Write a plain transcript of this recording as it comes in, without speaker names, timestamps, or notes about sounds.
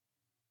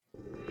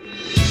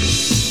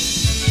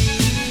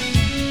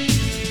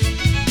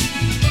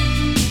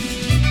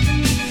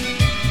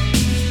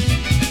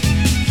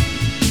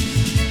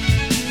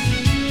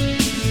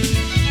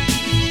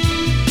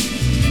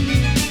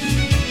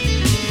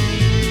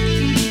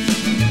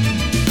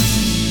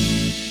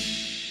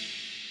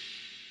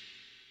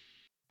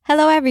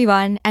Hello,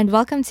 everyone, and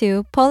welcome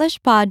to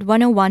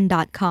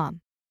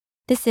PolishPod101.com.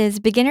 This is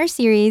Beginner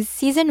Series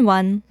Season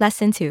 1,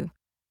 Lesson 2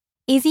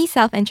 Easy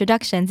Self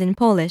Introductions in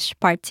Polish,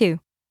 Part 2.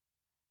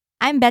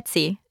 I'm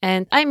Betsy.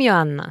 And I'm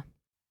Joanna.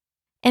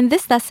 In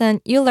this lesson,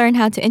 you'll learn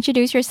how to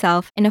introduce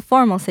yourself in a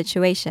formal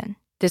situation.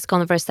 This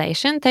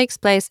conversation takes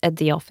place at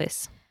the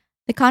office.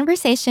 The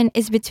conversation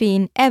is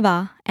between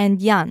Eva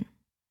and Jan.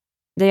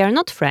 They are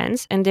not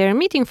friends and they are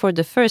meeting for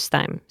the first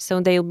time,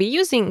 so they'll be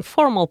using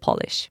formal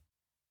Polish.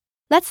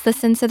 Let's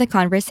listen to the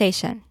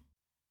conversation.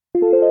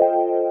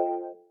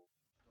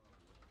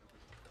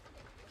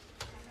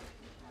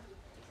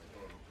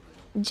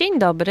 Dzień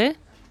dobry.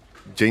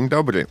 Dzień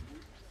dobry.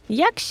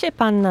 Jak się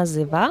pan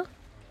nazywa?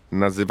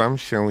 Nazywam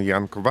się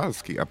Jan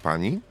Kowalski, a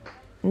pani?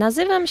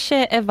 Nazywam się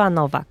Ewa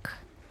Nowak.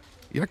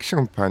 Jak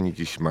się pani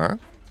dziś ma?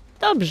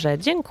 Dobrze,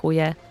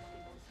 dziękuję.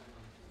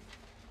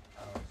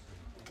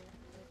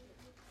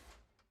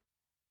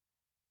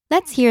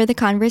 Let's hear the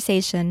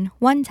conversation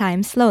one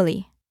time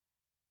slowly.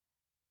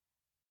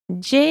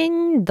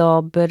 Dzień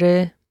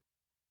dobry.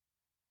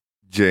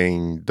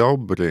 Dzień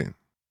dobry.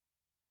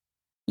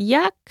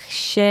 Jak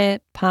się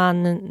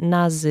pan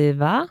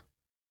nazywa?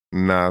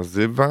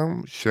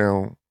 Nazywam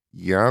się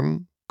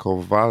Jan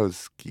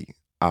Kowalski,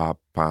 a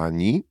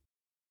pani?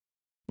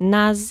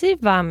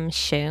 Nazywam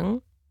się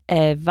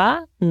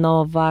Ewa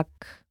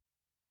Nowak.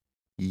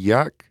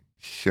 Jak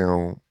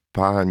się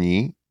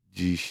pani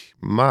dziś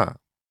ma?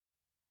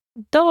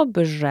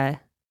 Dobrze,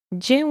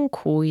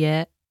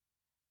 dziękuję.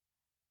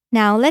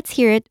 Now let's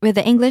hear it with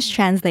the English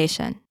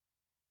translation.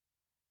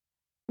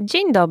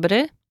 Dzień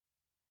dobry.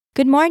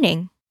 Good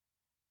morning.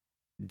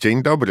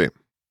 Dzień dobry.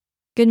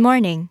 Good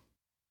morning.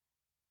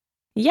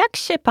 Jak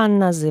się pan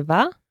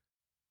nazywa?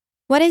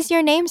 What is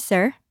your name,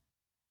 sir?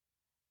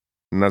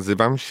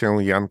 Nazywam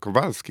się Jan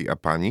Kowalski, a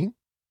pani?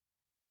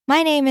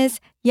 My name is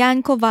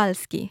Jan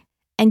Kowalski.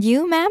 And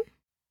you, ma'am?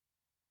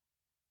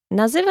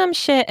 Nazywam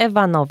się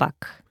Ewa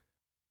Nowak.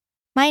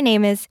 My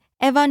name is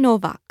Eva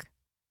Novak.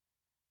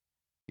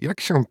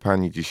 Jak się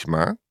pani dziś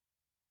ma?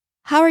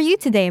 How are you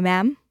today,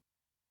 ma'am?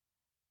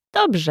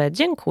 Dobrze,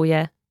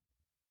 dziękuję.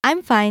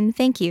 I'm fine,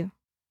 thank you.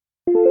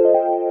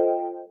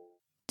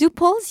 Do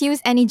Poles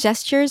use any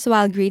gestures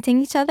while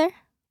greeting each other?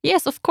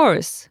 Yes, of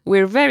course.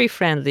 We're very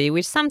friendly,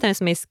 which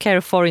sometimes may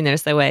scare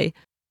foreigners away.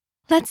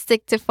 Let's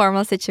stick to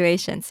formal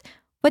situations.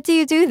 What do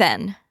you do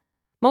then?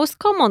 Most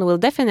common will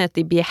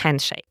definitely be a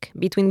handshake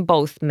between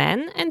both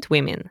men and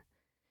women.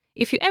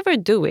 If you ever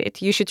do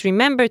it, you should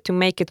remember to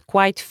make it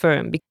quite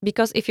firm,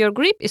 because if your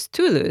grip is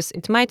too loose,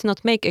 it might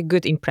not make a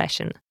good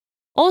impression.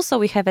 Also,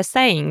 we have a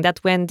saying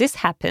that when this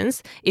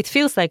happens, it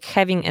feels like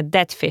having a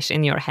dead fish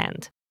in your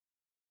hand.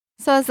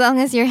 So as long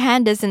as your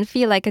hand doesn't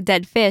feel like a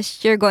dead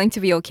fish, you're going to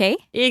be okay?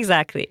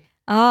 Exactly.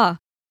 Ah,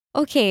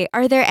 okay.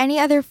 Are there any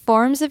other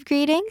forms of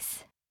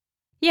greetings?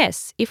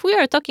 Yes, if we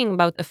are talking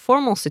about a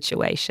formal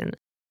situation,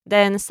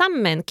 then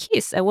some men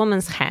kiss a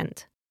woman's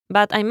hand.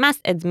 But I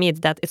must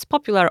admit that it's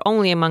popular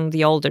only among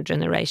the older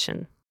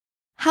generation.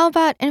 How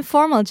about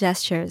informal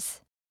gestures?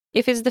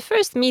 If it's the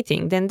first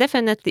meeting, then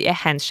definitely a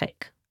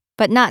handshake.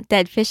 But not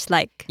dead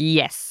fish-like.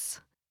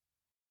 Yes.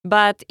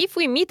 But if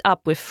we meet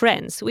up with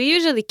friends, we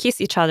usually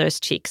kiss each other's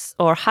cheeks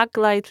or hug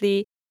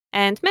lightly,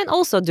 and men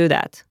also do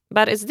that,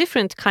 but it's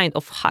different kind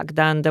of hug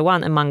than the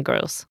one among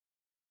girls.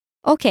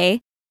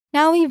 Okay,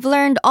 now we've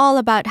learned all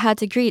about how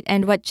to greet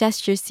and what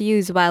gestures to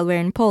use while we're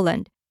in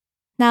Poland.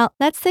 Now,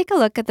 let's take a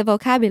look at the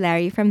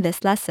vocabulary from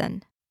this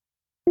lesson.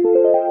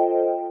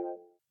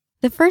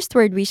 The first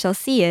word we shall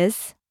see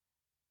is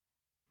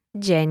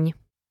Dzień.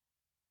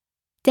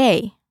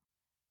 day.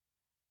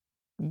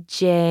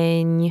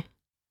 Dzień.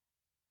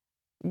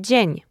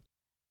 Dzień.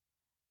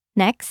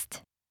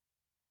 Next,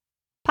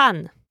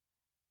 Pan.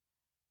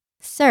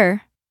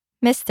 sir,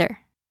 Mr.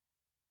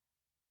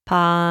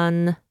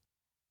 Pan.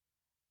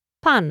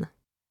 Pan.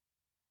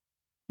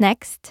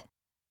 Next,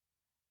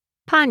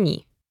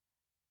 Pani.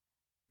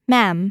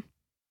 ma'am,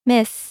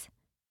 miss,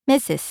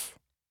 Mrs.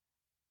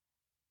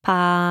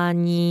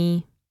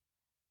 Pani.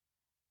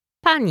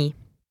 Pani.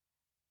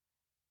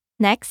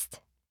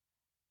 Next,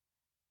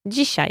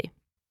 Dzisiaj.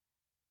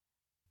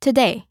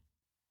 today.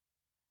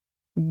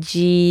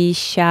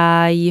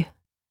 Dzisiaj.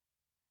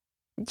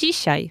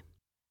 Dzisiaj.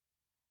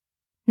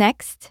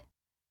 Next,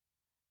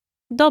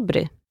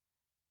 Dobry.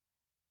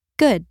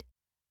 good.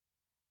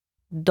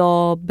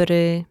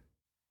 Dobry.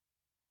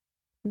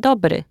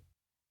 Dobry.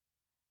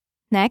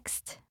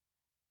 Next,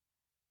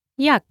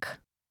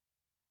 Jak?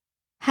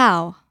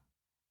 how.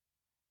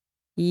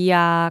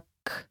 Jak?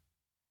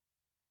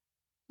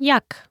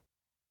 Jak?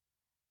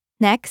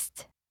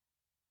 Next,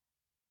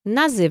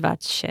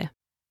 Nazywać się.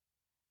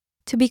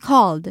 to be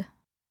called.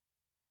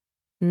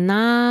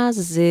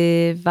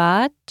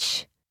 Nazywać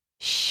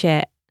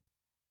się.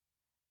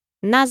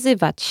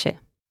 Nazywać się.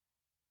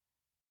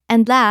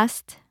 And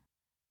last,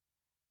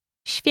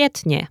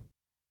 Świetnie.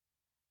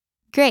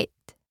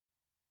 great.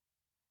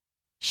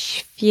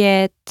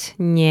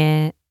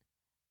 Świetnie.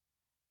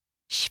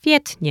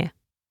 Świetnie.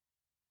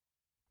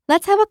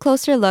 Let's have a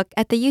closer look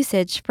at the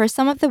usage for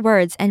some of the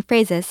words and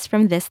phrases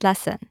from this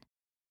lesson.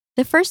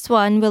 The first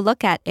one we'll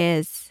look at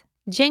is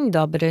Dzień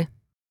dobry.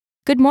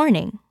 good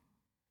morning.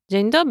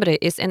 Dzień dobry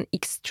is an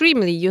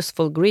extremely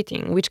useful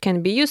greeting which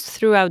can be used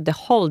throughout the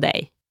whole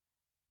day.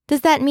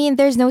 Does that mean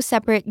there's no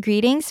separate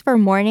greetings for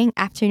morning,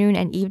 afternoon,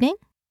 and evening?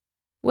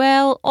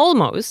 Well,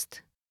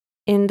 almost.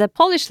 In the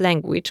Polish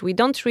language, we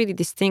don't really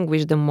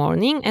distinguish the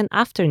morning and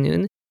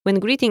afternoon when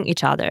greeting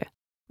each other.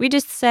 We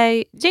just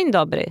say dzień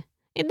dobry.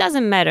 It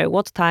doesn't matter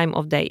what time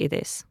of day it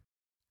is.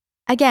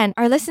 Again,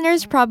 our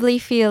listeners probably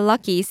feel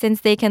lucky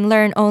since they can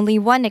learn only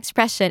one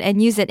expression and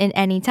use it in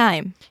any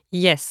time.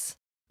 Yes,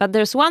 but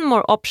there's one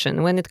more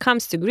option when it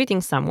comes to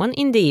greeting someone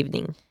in the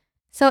evening.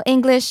 So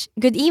English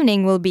good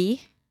evening will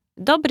be,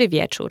 Dobry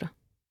wieczór.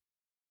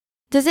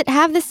 does it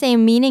have the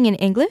same meaning in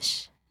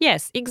English?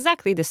 Yes,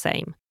 exactly the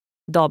same.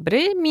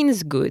 Dobry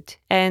means good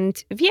and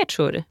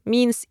wieczór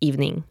means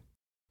evening.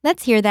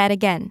 Let's hear that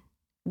again.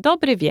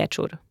 Dobry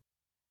wieczór.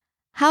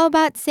 How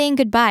about saying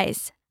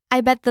goodbyes?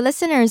 I bet the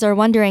listeners are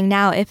wondering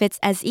now if it's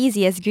as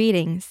easy as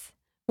greetings.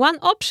 One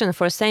option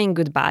for saying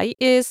goodbye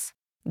is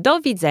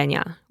do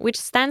widzenia, which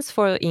stands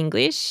for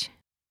English.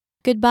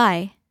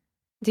 Goodbye.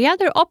 The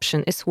other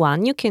option is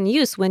one you can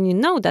use when you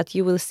know that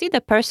you will see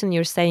the person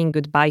you're saying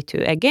goodbye to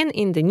again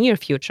in the near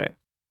future.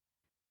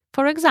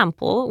 For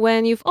example,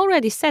 when you've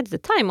already set the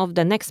time of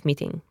the next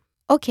meeting.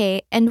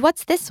 Okay, and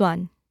what's this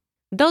one?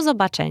 Do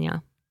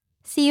zobaczenia.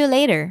 See you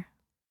later.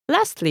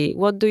 Lastly,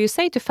 what do you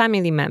say to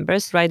family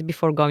members right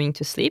before going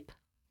to sleep?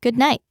 Good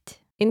night.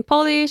 In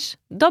Polish,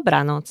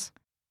 dobranoc.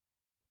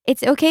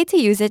 It's okay to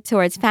use it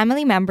towards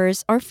family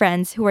members or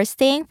friends who are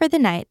staying for the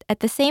night at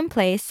the same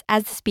place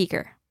as the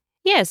speaker.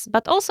 Yes,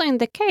 but also in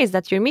the case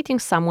that you're meeting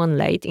someone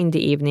late in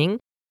the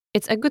evening,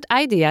 it's a good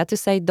idea to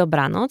say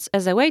dobranoc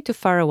as a way to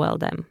farewell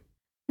them.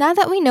 Now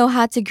that we know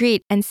how to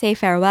greet and say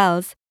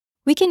farewells,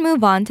 we can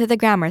move on to the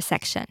grammar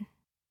section.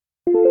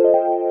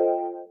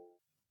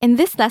 In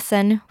this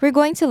lesson, we're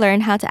going to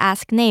learn how to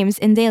ask names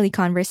in daily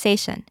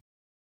conversation.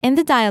 In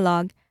the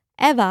dialogue,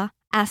 Eva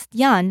asked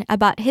Jan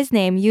about his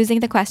name using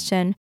the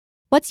question,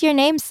 "What's your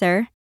name,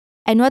 sir?"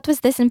 And what was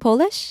this in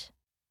Polish?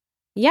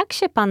 Jak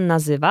się pan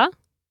nazywa?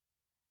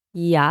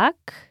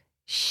 Jak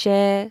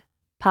się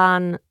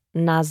pan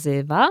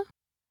nazywa?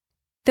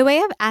 The way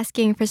of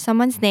asking for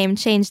someone's name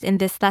changed in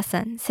this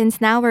lesson,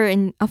 since now we're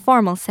in a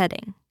formal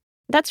setting.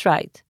 That's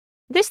right.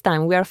 This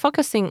time we are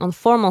focusing on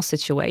formal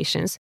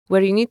situations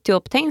where you need to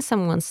obtain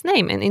someone's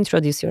name and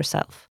introduce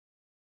yourself.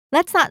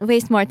 Let's not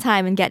waste more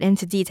time and get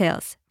into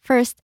details.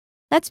 First,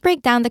 let's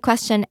break down the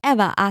question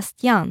Eva asked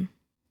Jan.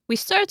 We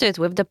started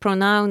with the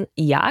pronoun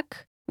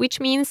jak, which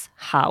means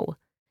how.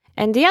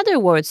 And the other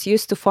words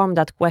used to form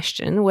that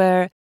question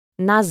were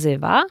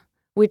nazywa,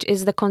 which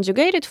is the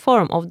conjugated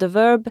form of the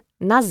verb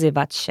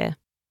nazywać się,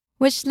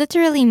 Which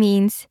literally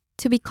means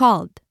to be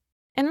called,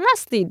 and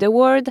lastly the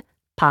word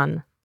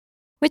pan.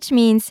 which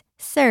means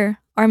sir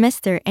or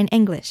mister in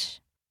English.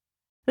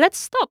 Let's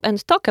stop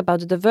and talk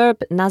about the verb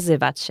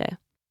nazywać się.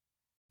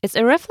 It's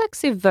a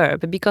reflexive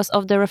verb because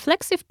of the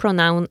reflexive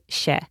pronoun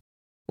się,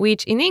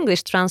 which in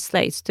English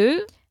translates to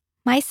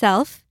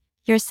Myself,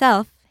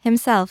 yourself,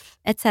 himself,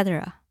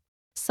 etc.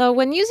 So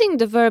when using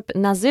the verb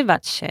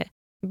nazywać się,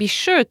 be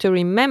sure to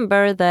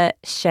remember the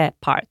się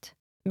part,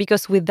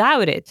 because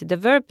without it, the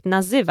verb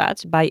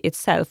nazywać by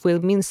itself will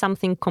mean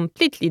something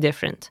completely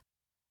different.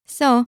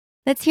 So,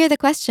 let's hear the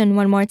question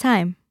one more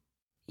time.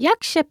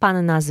 Jak się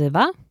pan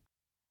nazywa?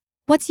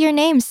 What's your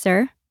name,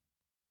 sir?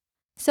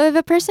 So if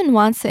a person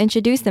wants to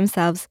introduce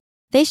themselves,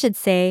 they should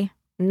say,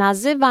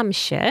 Nazywam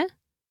się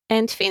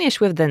and finish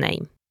with the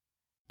name.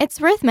 it's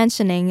worth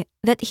mentioning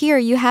that here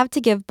you have to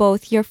give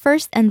both your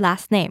first and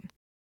last name.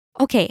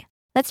 Okay,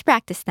 let's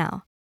practice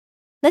now.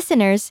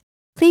 Listeners,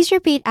 please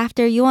repeat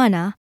after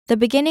Joanna the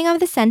beginning of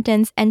the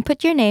sentence and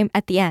put your name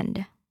at the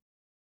end.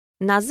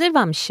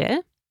 Nazywam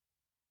się.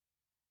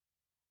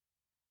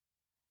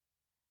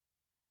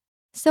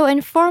 So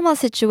in formal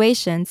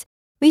situations,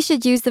 we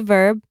should use the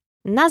verb.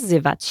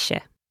 Nazywać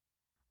się.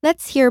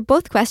 Let's hear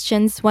both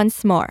questions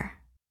once more.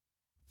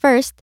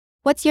 First,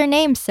 what's your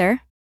name, sir?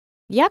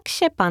 Jak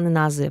się pan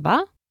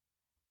nazywa?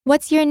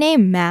 What's your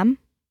name, ma'am?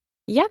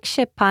 Jak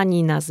się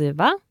pani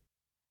nazywa?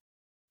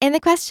 In the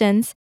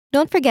questions,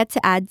 don't forget to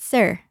add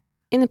sir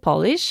In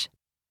Polish,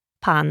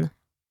 pan.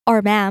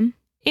 or ma'am.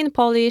 In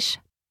Polish,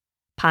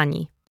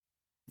 pani.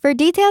 For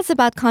details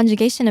about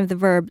conjugation of the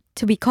verb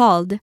to be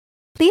called,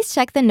 please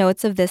check the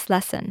notes of this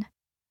lesson.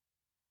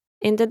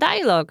 In the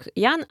dialogue,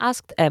 Jan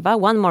asked Eva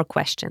one more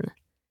question.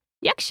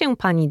 Jak się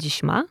pani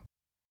dziś ma?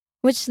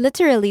 Which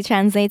literally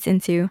translates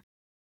into,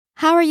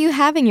 how are you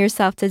having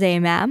yourself today,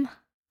 ma'am?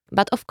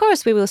 But of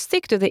course, we will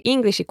stick to the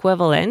English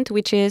equivalent,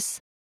 which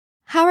is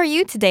How are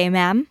you today,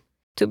 ma'am?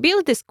 to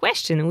build this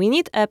question, we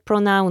need a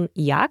pronoun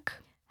jak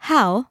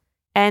How?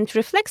 and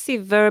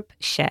reflexive verb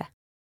się.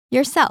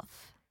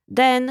 Yourself,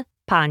 Then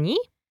pani,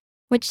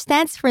 which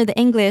stands for the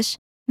English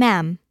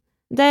ma'am,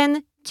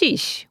 then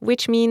dziś,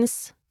 which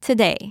means,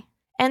 today.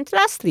 and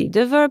lastly,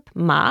 the verb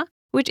ma,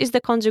 which is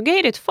the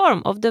conjugated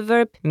form of the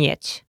verb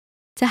mieć.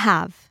 To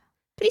have.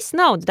 Please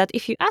note that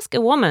if you ask a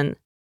woman,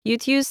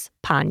 you'd use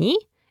pani,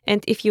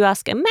 and if you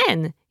ask a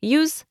man,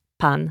 use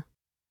pan.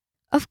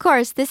 Of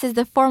course, this is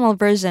the formal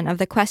version of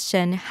the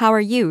question, how are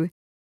you?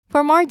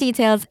 For more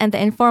details and the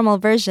informal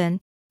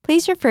version,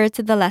 please refer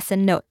to the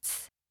lesson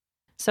notes.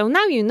 So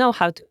now you know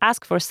how to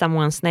ask for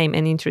someone's name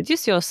and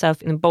introduce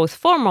yourself in both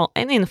formal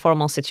and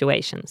informal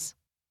situations.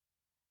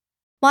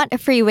 Want a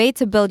free way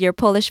to build your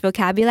Polish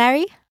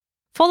vocabulary?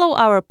 Follow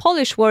our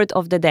Polish word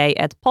of the day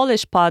at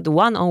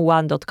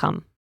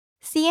polishpod101.com.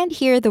 See and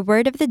hear the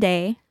word of the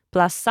day,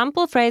 plus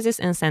sample phrases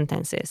and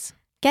sentences.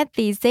 Get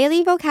these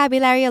daily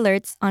vocabulary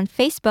alerts on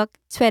Facebook,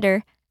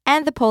 Twitter,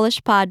 and the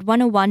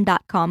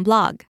PolishPod101.com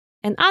blog.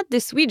 And add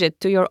this widget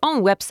to your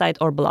own website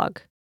or blog.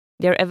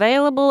 They're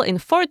available in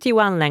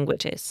 41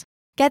 languages.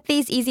 Get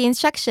these easy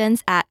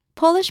instructions at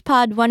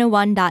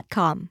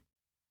PolishPod101.com.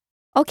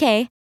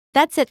 Okay,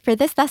 that's it for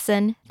this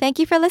lesson. Thank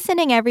you for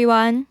listening,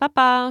 everyone.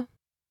 Pa!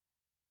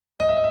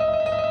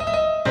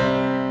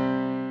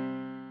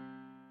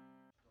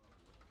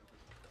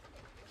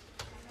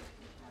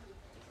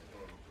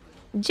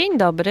 Dzień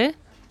dobry.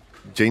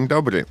 Dzień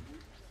dobry.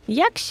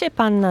 Jak się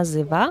pan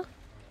nazywa?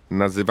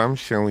 Nazywam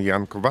się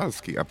Jan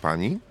Kowalski, a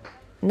pani?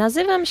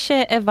 Nazywam się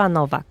Ewa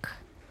Nowak.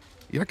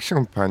 Jak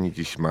się pani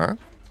dziś ma?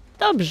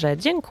 Dobrze,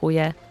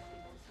 dziękuję.